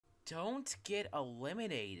Don't get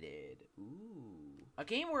eliminated. Ooh. A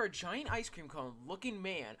game where a giant ice cream cone looking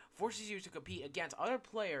man forces you to compete against other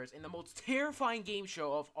players in the most terrifying game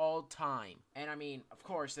show of all time. And I mean, of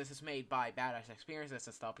course, this is made by Badass Experiences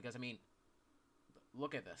and stuff because, I mean,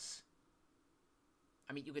 look at this.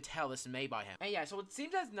 I mean, you could tell this is made by him. And yeah, so it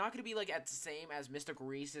seems that it's not going to be, like, at the same as Mr.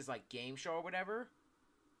 Grease's, like, game show or whatever.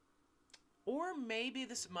 Or maybe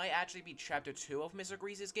this might actually be Chapter 2 of Mr.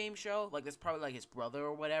 Grease's game show. Like, that's probably, like, his brother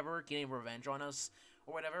or whatever getting revenge on us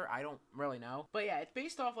or whatever. I don't really know. But yeah, it's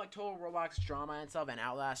based off, like, total Roblox drama and stuff and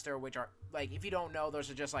Outlaster, which are, like, if you don't know, those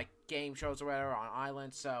are just, like, game shows or whatever on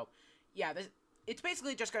islands. So, yeah, it's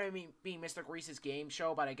basically just going to be Mr. Grease's game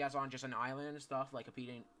show, but I guess on just an island and stuff, like,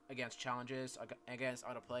 competing against challenges, against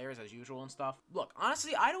other players as usual and stuff. Look,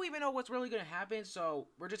 honestly, I don't even know what's really going to happen, so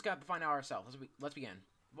we're just going to find out ourselves. Let's begin.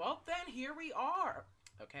 Well, then, here we are.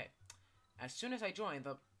 Okay. As soon as I join,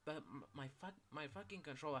 my fucking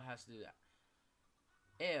controller has to do that.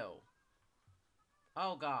 Ew.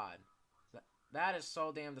 Oh, God. That is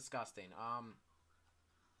so damn disgusting.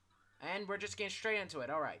 And we're just getting straight into it.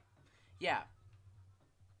 Alright. Yeah.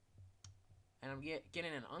 And I'm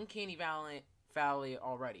getting an uncanny valley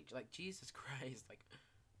already. Like, Jesus Christ. Like.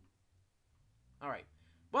 Alright.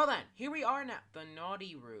 Well, then, here we are now. The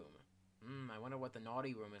naughty room. I wonder what the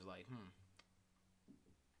naughty room is like.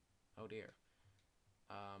 Oh dear.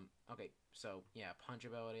 Okay, so yeah, punch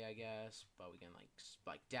ability, I guess, but we can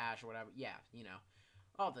like dash or whatever. Yeah, you know,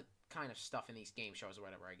 all the kind of stuff in these game shows or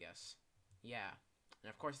whatever, I guess. Yeah,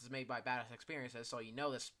 and of course it's made by Badass Experiences, so you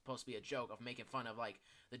know this is supposed to be a joke of making fun of like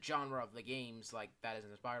the genre of the games like that is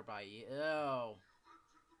inspired by. Ew.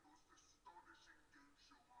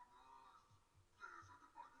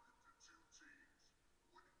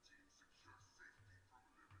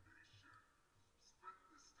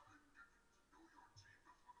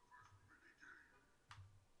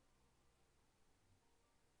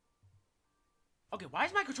 Okay, why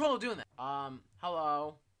is my controller doing that?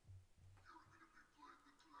 Hello?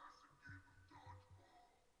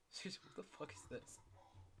 Seriously, what the fuck is this?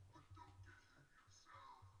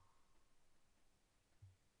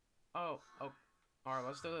 Oh, alright,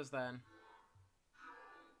 let's do this then.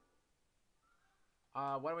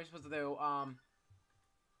 What are we supposed to do?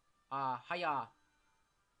 Hiya.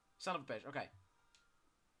 Son of a bitch, okay.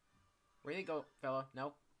 Where did you go, fella?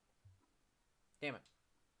 Nope. Damn it.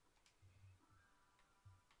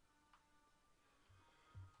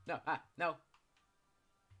 No, no.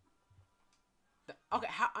 Okay,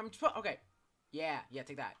 okay. Yeah,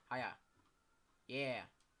 take that. Hiya.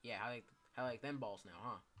 Yeah, I like them balls now,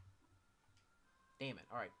 huh? Damn it,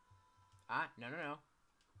 alright. No.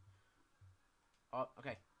 Oh,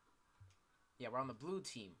 okay. Yeah, we're on the blue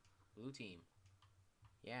team. Blue team.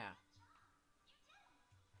 Yeah.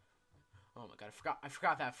 Oh my god, I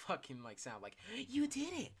forgot that fucking, like, sound. Like, you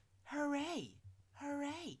did it! Hooray!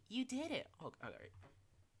 Hooray! You did it! Oh, alright.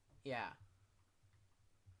 Yeah.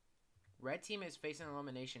 Red team is facing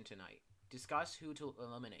elimination tonight. Discuss who to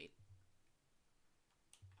eliminate.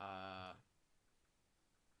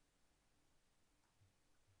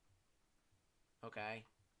 Okay.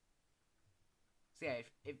 So yeah,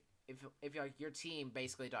 if like your team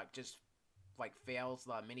basically like just like fails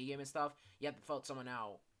the minigame and stuff, you have to vote someone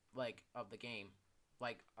out like of the game,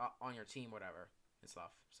 like on your team, whatever and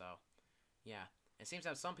stuff. So yeah, it seems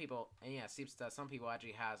that some people, and yeah, it seems that some people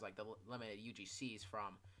actually has like the limited UGCs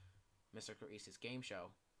from Mr. Grease's game show.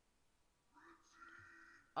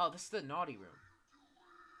 Oh, this is the naughty room.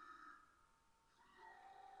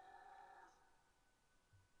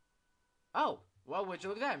 Oh, well, would you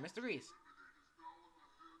look at that, Mr. Grease?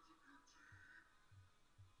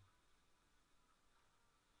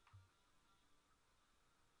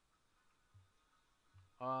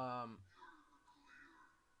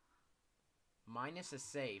 Minus is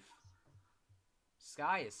safe.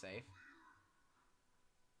 Sky is safe.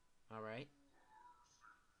 Alright.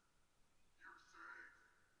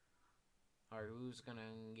 Alright, who's gonna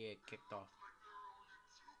get kicked off?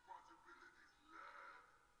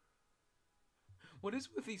 What is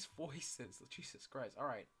with these voices? Jesus Christ.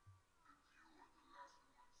 Alright.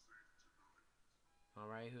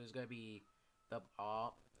 Alright, who's gonna be the...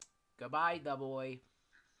 Oh. Goodbye, the boy.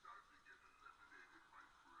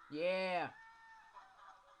 Yeah.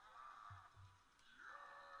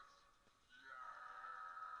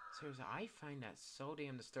 Seriously, I find that so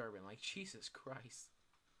damn disturbing. Like, Jesus Christ.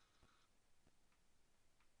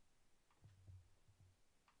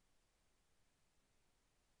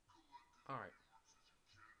 Alright.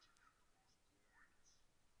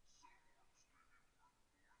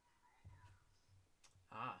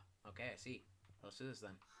 Ah, okay, I see. Let's do this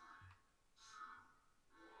then.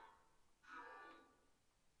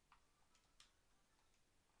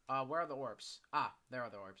 Where are the orbs? Ah, there are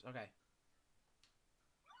the orbs. Okay.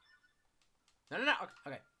 No.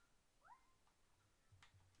 Okay.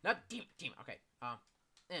 No, team. Okay. Oh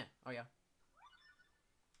yeah.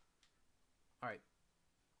 All right.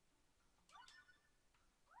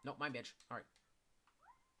 Nope, my bitch. All right.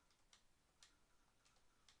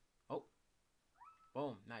 Oh.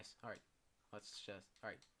 Boom. Nice. All right. Let's just. All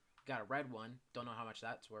right. Got a red one. Don't know how much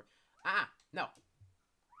that's worth. Ah, no.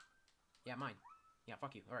 Yeah, mine. Yeah,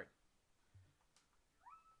 fuck you. All right.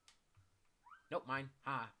 Nope, mine.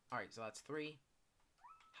 Ha. All right. So that's 3.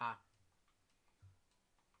 Ha.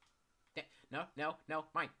 No,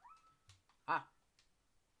 mine. Ah.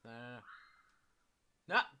 No.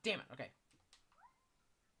 No, damn it. Okay.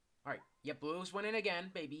 Alright. Yeah, blue's winning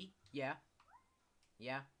again, baby. Yeah.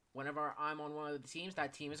 Whenever I'm on one of the teams,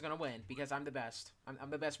 that team is gonna win. Because I'm the best. I'm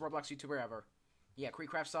the best Roblox YouTuber ever. Yeah,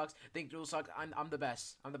 Creekcraft sucks. Think Duel sucks. I'm the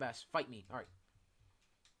best. I'm the best. Fight me. Alright.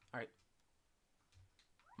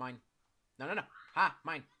 Mine. No. Ha,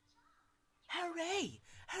 mine. Hooray!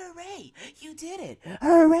 You did it!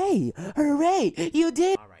 Hooray! You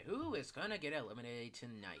did! Alright, who is gonna get eliminated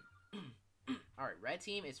tonight? Alright, red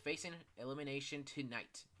team is facing elimination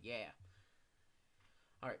tonight. Yeah.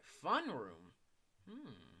 Alright, fun room.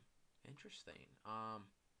 Interesting.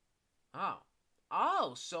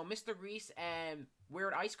 Oh, so Mr. Grease and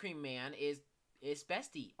Weird Ice Cream Man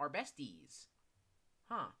are besties.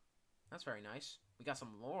 Huh. That's very nice. We got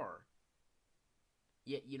some lore.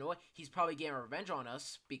 Yeah, you know what? He's probably getting revenge on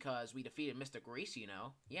us because we defeated Mr. Grease, you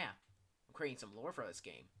know? Yeah. I'm creating some lore for this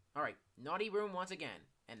game. Alright, naughty room once again.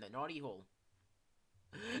 And the naughty hole.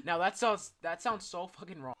 Now that sounds so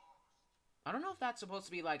fucking wrong. I don't know if that's supposed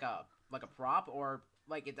to be like a prop or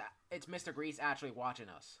like it's Mr. Grease actually watching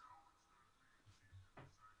us.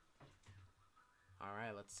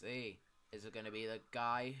 Alright, let's see. Is it gonna be the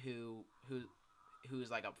guy who's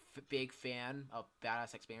like a big fan of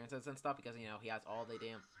badass experiences and stuff because, you know, he has all the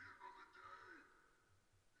damn...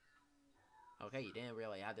 Okay, you didn't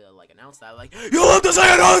really have to, like, announce that, like, you have to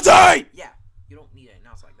say another day! Yeah, you don't need to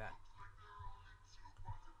announce like that.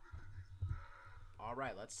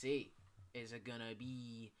 Alright, let's see. Is it gonna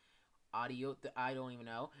be audio, I don't even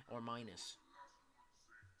know, or minus?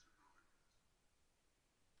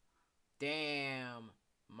 Damn,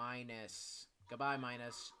 minus. Goodbye,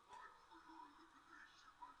 minus.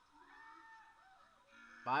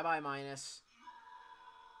 Bye-bye, minus.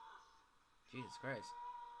 Jesus Christ.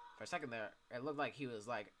 For a second there, it looked like he was,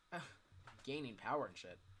 like, gaining power and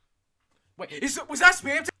shit. Wait, was that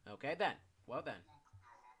spam? Okay, then. Well, then.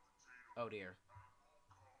 Oh, dear.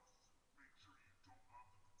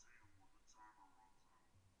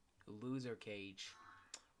 Loser cage.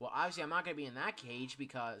 Well, obviously, I'm not gonna be in that cage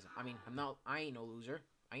because, I mean, I ain't no loser.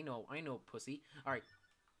 I know pussy. Alright.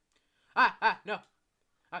 No.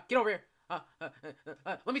 Get over here.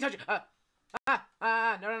 Let me touch you. No.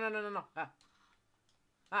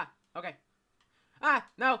 Okay.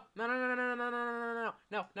 No. Got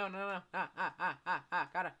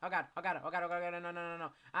it. Oh god. No.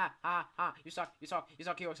 You suck. You suck.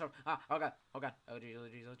 Oh god. Oh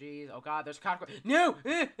jeez. Oh god, there's a cop. No.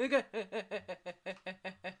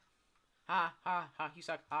 You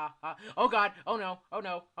suck. Oh god. Oh no. Oh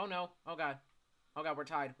god. We're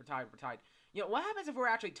tied. You know, what happens if we're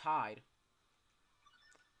actually tied?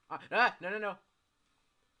 No.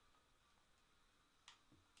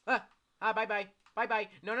 Bye.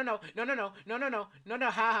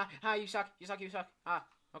 No. Ha. You suck.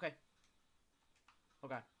 Okay. Oh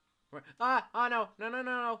god. No.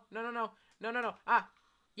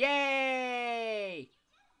 Yay!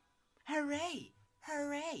 Hooray!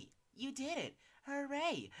 You did it.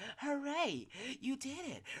 Hooray! You did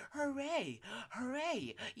it. Hooray!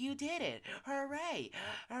 You did it. Hooray!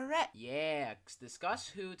 Yeah, discuss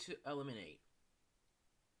who to eliminate.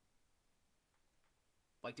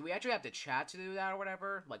 Like, do we actually have to chat to do that or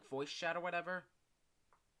whatever? Like, voice chat or whatever?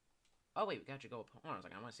 Oh, wait, we gotta go up. Hold on a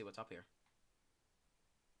second, I wanna see what's up here.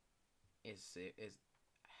 Is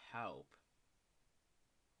help.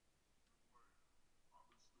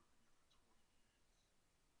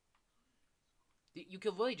 You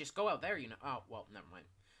could literally just go out there, you know. Oh, well, never mind.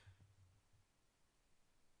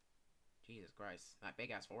 Jesus Christ. That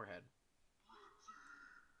big-ass forehead.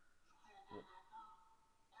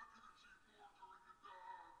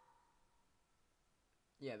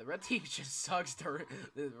 Yeah, the red team just sucks during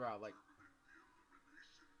this round. Like,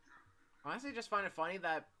 honestly, just find it funny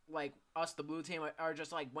that, like, us, the blue team, are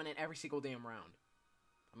just, like, winning every single damn round.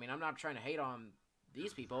 I mean, I'm not trying to hate on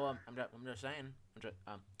these people. I'm just saying.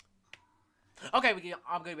 Okay,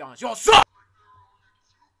 I'm gonna be honest. Y'all suck!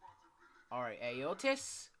 Alright,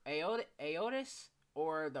 Aotis?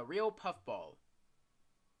 or the real puffball?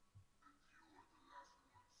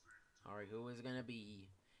 Alright, who is it gonna be?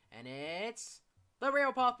 And it's the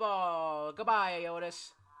real puffball. Goodbye,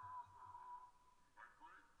 Otis.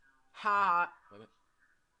 Ha!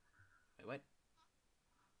 Wait, what?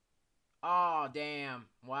 Oh, damn.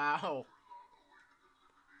 Wow.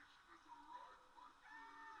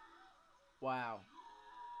 Wow.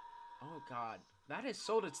 Oh, God. That is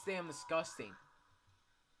so damn disgusting.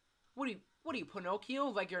 What are you, Pinocchio?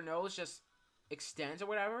 Like your nose just extends or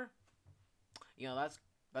whatever? You know,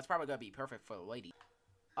 that's probably gonna be perfect for the lady.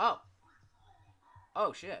 Oh.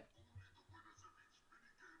 Oh, shit.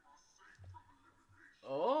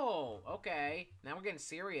 Oh, okay. Now we're getting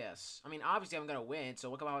serious. I mean, obviously I'm gonna win, so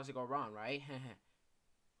what could possibly go wrong, right?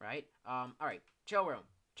 Right? Alright. Chill room.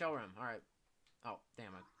 Chill room. Alright. Oh, damn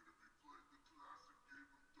it.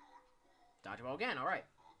 Dodgeball again, alright.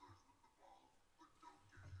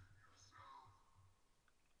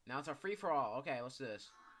 Now it's a free-for-all. Okay, let's do this.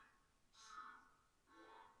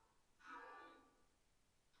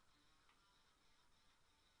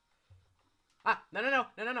 Ah, no, no, no,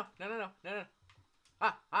 no, no, no, no, no, no, no, no.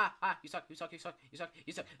 Ah, you suck, you suck, you suck, you suck,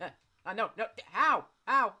 you suck. No, no, how?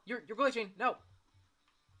 You're glitching, no.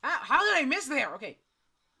 How did I miss there? Okay.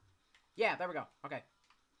 Yeah, there we go, okay.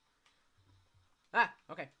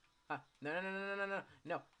 Okay. No, no, no, no, no, no,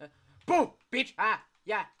 no, no. Boom, bitch,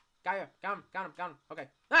 yeah. Got him, okay.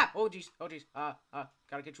 Oh, jeez,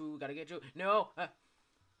 gotta get you, no.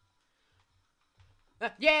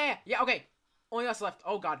 Yeah, okay. Only us left,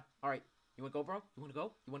 oh, God, alright. You wanna go, bro? You wanna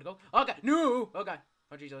go? You wanna go? Oh, God, no! Oh, God.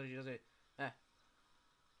 Oh, jeez, oh, jeez,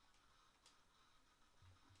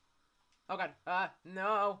 oh, God,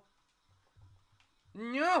 no.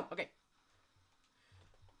 No! Okay.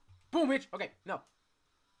 Boom, bitch! Okay, no.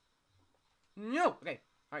 No! Okay,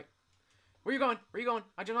 alright. Where you going? Where you going?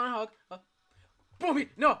 I just want a hug. Boom, bitch!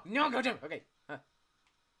 No! No, go down! Okay.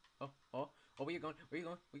 Oh, where you going? Where you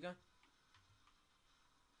going? Where you going?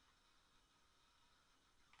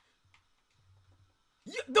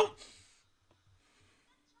 Yeah, don't!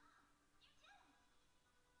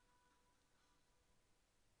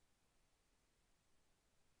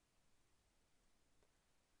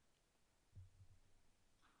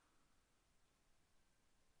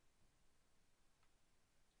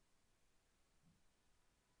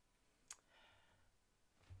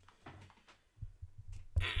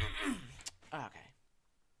 Okay.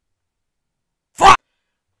 Fuck!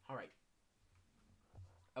 Alright.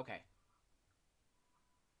 Okay.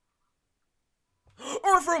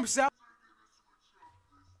 Or from South.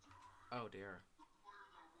 Oh, dear.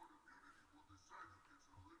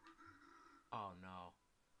 Oh, no.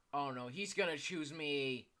 Oh, no. He's gonna choose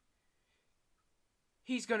me.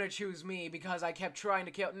 He's gonna choose me because I kept trying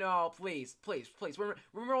to kill. No, please.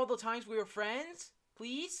 Remember all the times we were friends?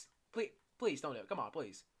 Please? Please don't do it. Come on,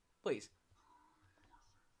 please. Please.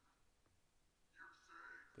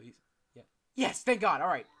 Yeah. Yes, thank God.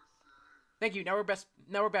 Alright. Thank you. Now we're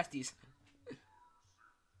besties.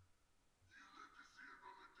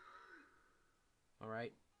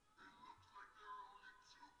 Alright.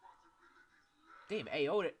 Damn,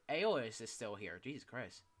 Aotis is still here. Jesus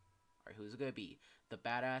Christ. Alright, who's it gonna be? The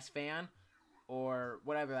badass fan? Or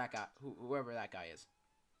whatever that guy, whoever that guy is.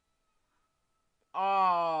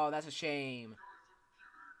 Oh, that's a shame.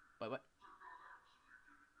 Wait, what?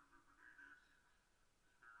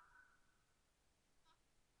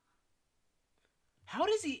 How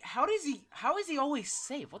is he always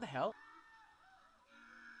safe? What the hell?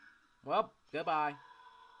 Well, goodbye.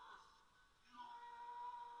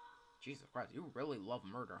 Jesus Christ, you really love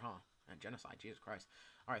murder, huh? And genocide, Jesus Christ.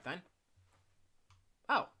 Alright then.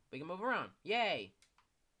 Oh, we can move around. Yay!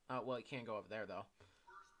 Well, you can't go over there, though.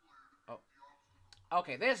 Oh.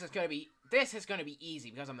 Okay, this is gonna be easy,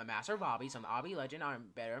 because I'm the master of obbies, I'm the obby legend, I'm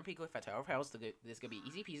better than people with a tower of health, this is gonna be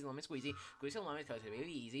easy peasy, lemon squeezy, squeeze some lemons, because it's gonna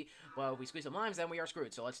be easy. Well, if we squeeze some limes, then we are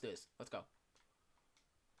screwed, so let's do this. Let's go.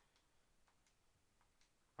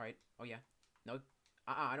 Alright, oh yeah. No,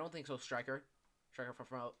 I don't think so, Striker. Striker for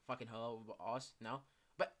fucking hello us, no?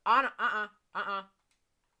 But, Oh,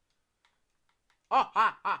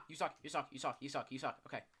 you suck,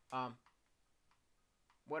 okay,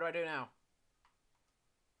 what do I do now?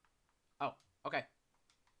 Oh, okay.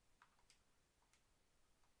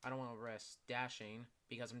 I don't want to risk dashing,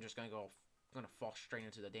 because I'm just gonna fall straight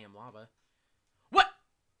into the damn lava. What?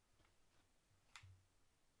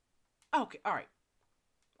 Okay, alright.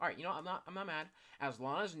 Alright, you know, I'm not mad. As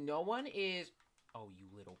long as no one is... Oh, you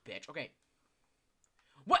little bitch. Okay.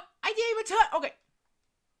 What? I didn't even touch... Okay.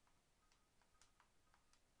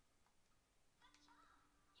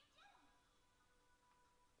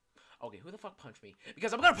 Okay, who the fuck punched me?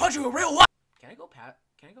 Because I'm gonna punch you in real life! Can I go pat?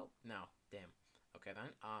 Can I go? No. Damn. Okay, then.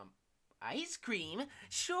 Ice cream?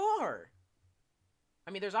 Sure!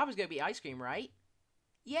 I mean, there's always gonna be ice cream, right?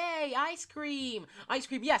 Yay, ice cream! Ice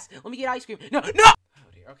cream, yes! Let me get ice cream. No, no! Oh,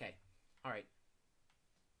 dear. Okay. Alright.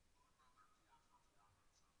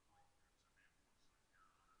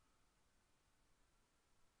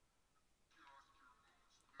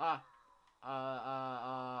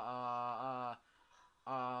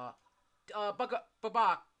 Baka.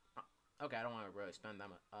 Okay, I don't want to really spend that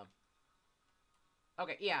much.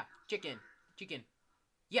 Okay, yeah, chicken.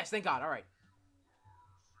 Yes, thank God, alright.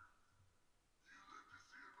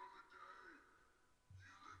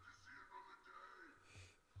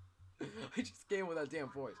 I just came with that damn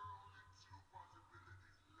voice.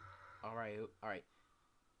 Alright.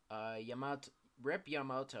 Yamato. Rip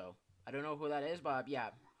Yamato. I don't know who that is, but yeah,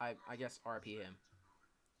 I guess RP him.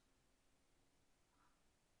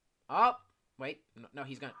 Oh! Wait, no,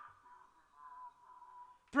 he's gonna...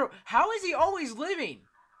 Bro, how is he always living?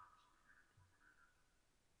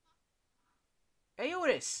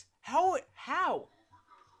 Aotis, how?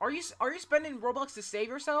 Are you spending Roblox to save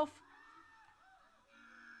yourself?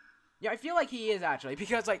 Yeah, I feel like he is actually,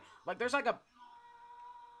 because like there's like a...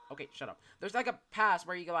 Okay, shut up. There's like a pass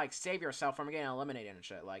where you can like save yourself from getting eliminated and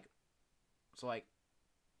shit. Like, so like,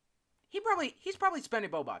 he's probably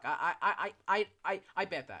spending Bobok. I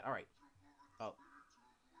bet that. All right. Oh.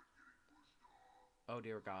 Oh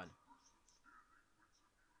dear God.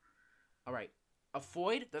 All right.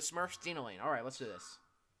 Avoid the Smurf stealing. All right, let's do this.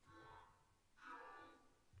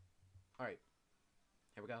 All right.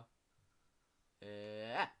 Here we go.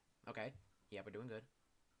 Okay. Yeah, we're doing good.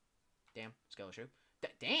 Damn. Skill issue.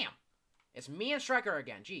 Damn! It's me and Striker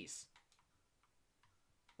again. Jeez.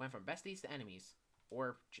 Went from besties to enemies.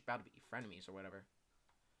 Or about to be frenemies or whatever.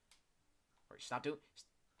 Alright, stop doing...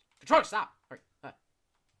 Controller, stop! Alright.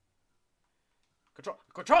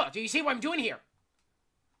 Controller, do you see what I'm doing here?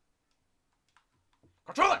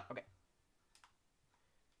 Controller! Okay.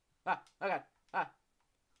 Oh God.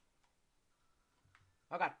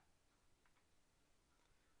 Oh God.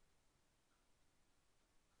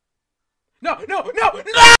 No!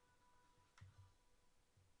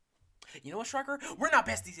 You know what, Striker? We're not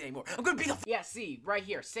besties anymore. I'm gonna be the... Yeah, see, right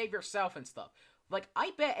here. Save yourself and stuff. Like,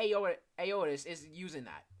 I bet Aotis is using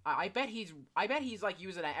that. I bet he's like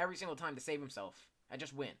using that every single time to save himself and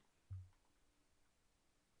just win.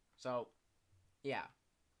 So, yeah.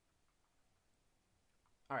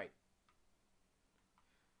 Alright.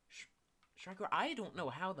 Striker, I don't know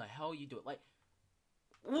how the hell you do it. Like,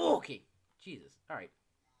 okay. Jesus. Alright.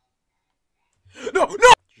 No!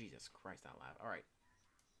 Jesus Christ, out loud. Alright.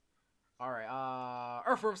 Alright,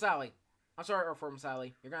 Earthworm Sally. I'm sorry, Earthworm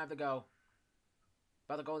Sally. You're gonna have to go.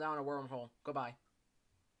 About to go down a wormhole. Goodbye.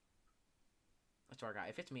 I swear to God,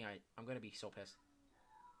 if it's me, I'm gonna be so pissed.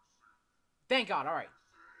 Thank God, alright.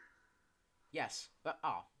 Yes. But,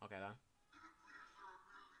 oh, okay then.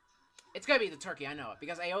 It's gonna be the turkey, I know it.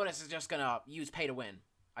 Because Aotis is just gonna use pay to win.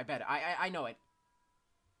 I bet it. I know it.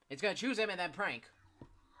 It's gonna choose him and then prank.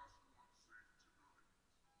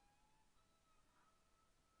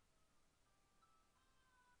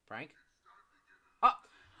 Prank? Oh,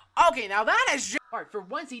 okay, now that is just... Alright, for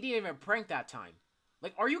once he didn't even prank that time.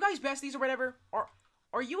 Like, are you guys besties or whatever?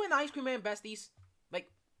 Are you and Ice Cream Man besties?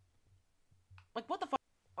 Like, what the fuck?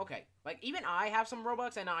 Okay, like, even I have some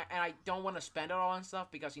Robux, and I don't want to spend it all on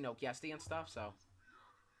stuff, because, you know, guesty and stuff, so...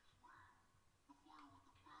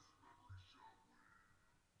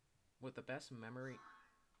 With the best memory...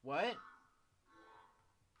 What?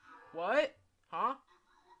 What? Huh?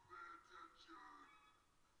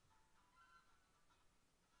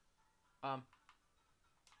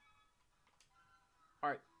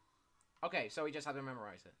 Alright. Okay, so we just have to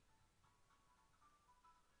memorize it.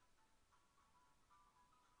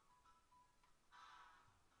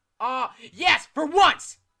 Yes! For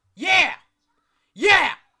once! Yeah!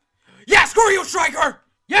 Yeah! Yeah! Screw you, Striker!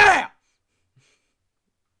 Yeah!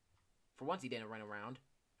 For once he didn't run around.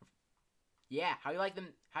 Yeah, how you like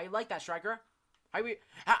them? How you like that, Striker? How you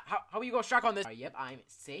gonna strike on this? Yep, I'm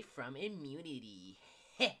safe from immunity.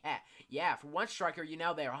 Yeah, for once, Striker, you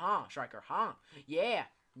know there, huh, Striker, huh? Yeah,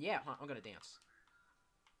 huh, I'm gonna dance.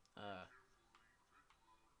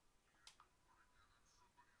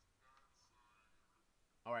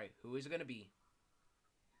 Alright, who is it gonna be?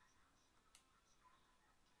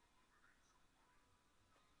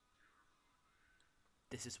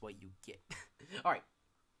 This is what you get. Alright.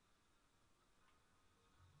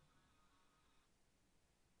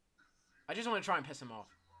 I just want to try and piss him off.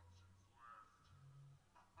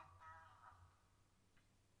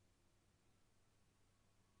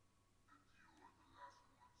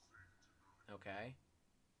 Okay.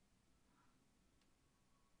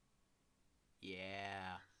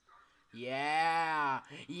 Yeah. Yeah!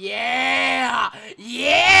 Yeah!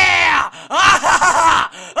 Yeah!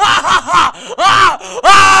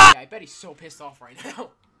 I bet he's so pissed off right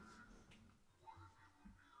now.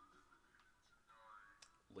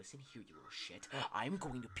 Listen here, you little shit. I'm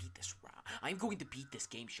going to beat this round. I'm going to beat this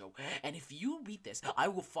game show. And if you beat this, I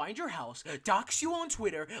will find your house, dox you on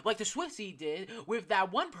Twitter, like the Swiftie did with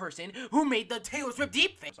that one person who made the Taylor Swift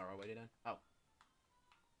deepfake. Sorry, what did I do? Oh.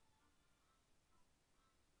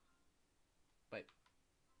 Wait.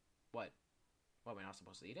 What? What, we're not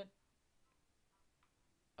supposed to eat it?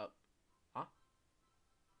 Oh. Huh?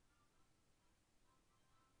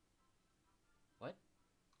 What?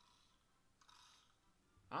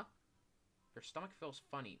 Huh? Your stomach feels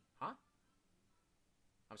funny. Huh?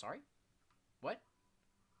 I'm sorry? What?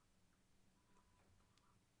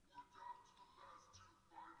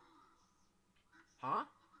 Huh?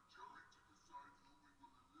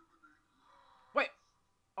 Wait.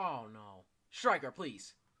 Oh, no. Striker,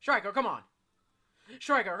 please. Striker, come on.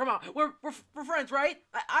 Striker, come on. We're friends, right?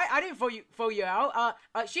 I didn't phone you out.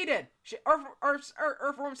 She did.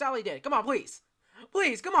 Earthworm Sally did. Come on, please.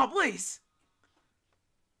 Please, come on, please.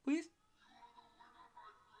 Please?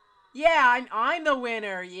 Yeah, I'm the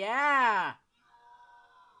winner. Yeah.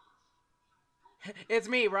 It's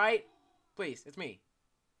me, right? Please, it's me.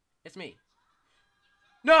 It's me.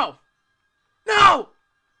 No! No!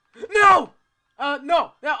 No!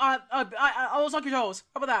 No! I'll suck your toes.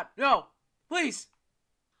 How about that? No! Please!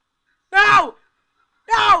 No!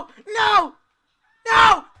 No! No!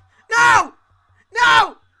 No! No!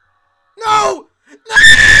 No! No! No!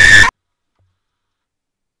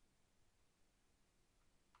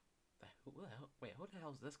 Who the hell? Wait, who the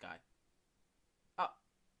hell is this guy? Oh.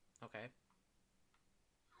 Okay.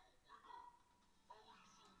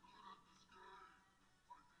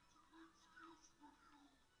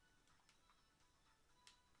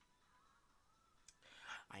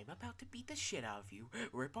 I'm about to beat the shit out of you,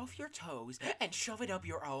 rip off your toes, and shove it up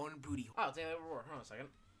your own booty hole. Oh, I'll take that reward. Hold on a second.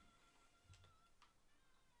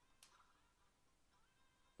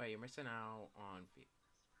 Wait, you're missing out on...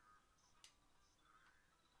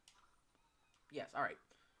 Yes, alright.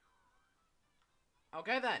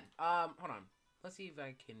 Okay, then. Hold on. Let's see if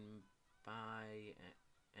I can buy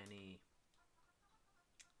any...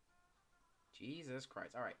 Jesus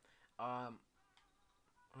Christ. Alright. Hold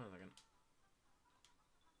on a second.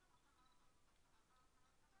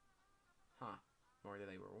 Huh. More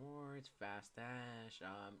daily rewards, fast dash,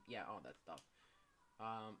 yeah, all that stuff.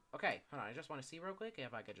 Okay, hold on, I just want to see real quick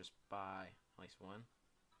if I could just buy at least one.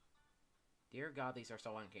 Dear God, these are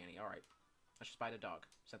so uncanny. Alright, let's just buy the dog,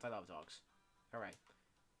 since I love dogs. Alright.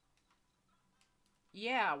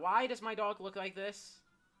 Yeah, why does my dog look like this?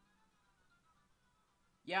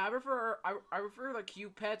 Yeah, I prefer the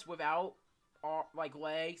cute pets without, like,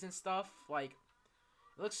 legs and stuff. Like,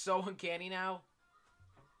 it looks so uncanny now.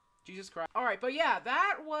 Jesus Christ. Alright, but yeah,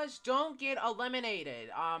 that was Don't Get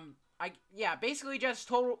Eliminated. Yeah, basically just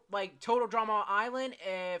Total Drama Island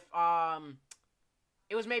if,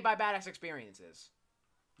 it was made by Badass Experiences.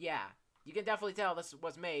 Yeah, you can definitely tell this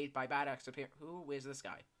was made by Badass Experiences. Who is this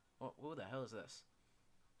guy? Who the hell is this?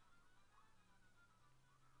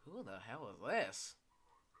 Who the hell is this?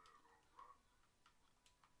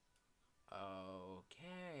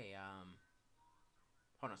 Okay,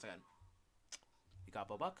 hold on a second. You got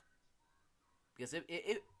Bobuck? Because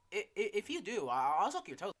if you do, I'll suck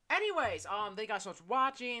your toes. Anyways, thank you guys so much for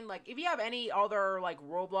watching. Like, if you have any other, like,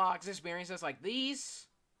 Roblox experiences like these,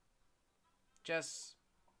 just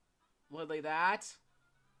literally that,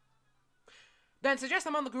 then suggest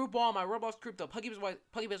them on the group wall, my Roblox group, the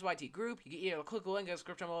PuggyPugsonYT group. You can either click the link in the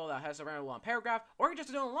description below that has a random long paragraph, or you can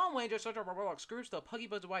just do it a long way and just search up our Roblox groups, the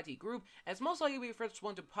PuggyPugsonYT group, and it's most likely to be the first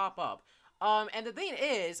one to pop up. And the thing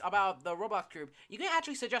is, about the Roblox group, you can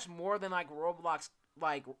actually suggest more than, like, Roblox,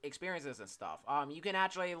 like, experiences and stuff. You can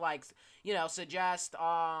actually, like, you know, suggest,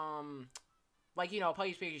 like, you know,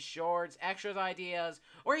 PuggyPugsonYT shorts, extras ideas,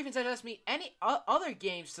 or even suggest me any other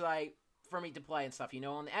games to, like, for me to play and stuff, you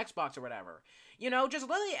know, on the Xbox or whatever. You know, just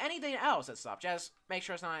literally anything else and stuff. Just make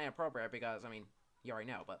sure it's not inappropriate because, I mean, you already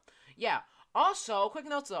know, but, yeah. Also, quick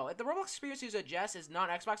notes though, if the Roblox experience you suggest is not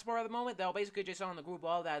Xbox support at the moment, they'll basically just on the group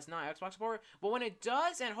below that it's not Xbox support, but when it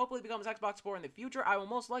does and hopefully becomes Xbox support in the future, I will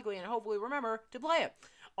most likely and hopefully remember to play it.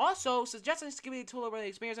 Also, suggesting Skibidi Toilet Related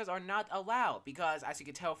Experiences are not allowed, because, as you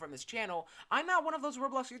can tell from this channel, I'm not one of those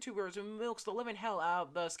Roblox YouTubers who milks the living hell out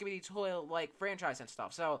of the Skibidi Toilet, like, franchise and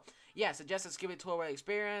stuff. So, yeah, suggest a Skibidi Toilet Related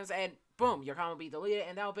Experience, and boom, your comment will be deleted,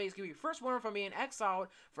 and that will basically be your first warning from being exiled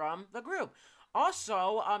from the group.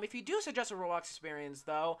 Also, if you do suggest a Roblox experience,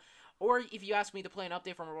 though, or if you ask me to play an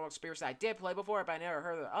update from a Roblox experience that I did play before, but I never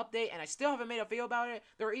heard of the update, and I still haven't made a video about it,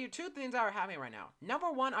 there are either two things that are happening right now. Number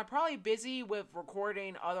one, I'm probably busy with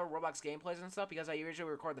recording other Roblox gameplays and stuff, because I usually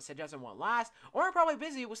record the suggested one last, or I'm probably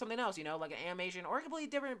busy with something else, you know, like an animation, or a completely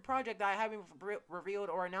different project that I haven't revealed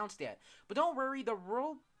or announced yet. But don't worry, the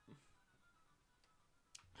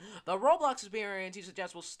Roblox experience you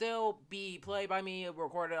suggest will still be played by me,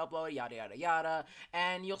 recorded, uploaded, yada yada yada,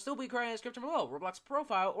 and you'll still be creating a description below, Roblox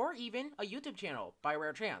profile, or even a YouTube channel, by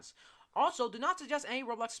rare chance. Also, do not suggest any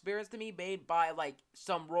Roblox experience to me made by, like,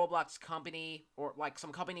 some Roblox company, or, like,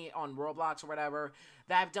 some company on Roblox or whatever,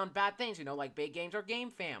 that have done bad things, you know, like Big Games or Game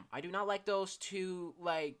Fam. I do not like those two,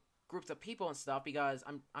 like, groups of people and stuff, because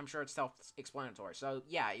I'm sure it's self-explanatory. So,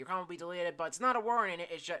 yeah, your comment will be deleted, but it's not a warning,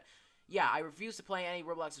 it's just... Yeah, I refuse to play any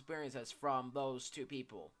Roblox experiences from those two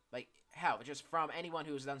people. Like, hell, just from anyone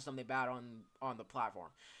who's done something bad on the platform.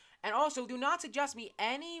 And also, do not suggest me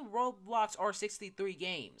any Roblox R63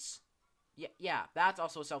 games. Yeah, that's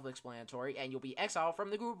also self-explanatory, and you'll be exiled from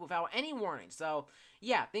the group without any warning. So,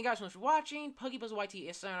 yeah, thank you guys so much for watching. PuggyPugsonYT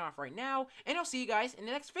is signing off right now, and I'll see you guys in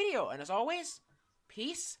the next video. And as always,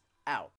 peace out.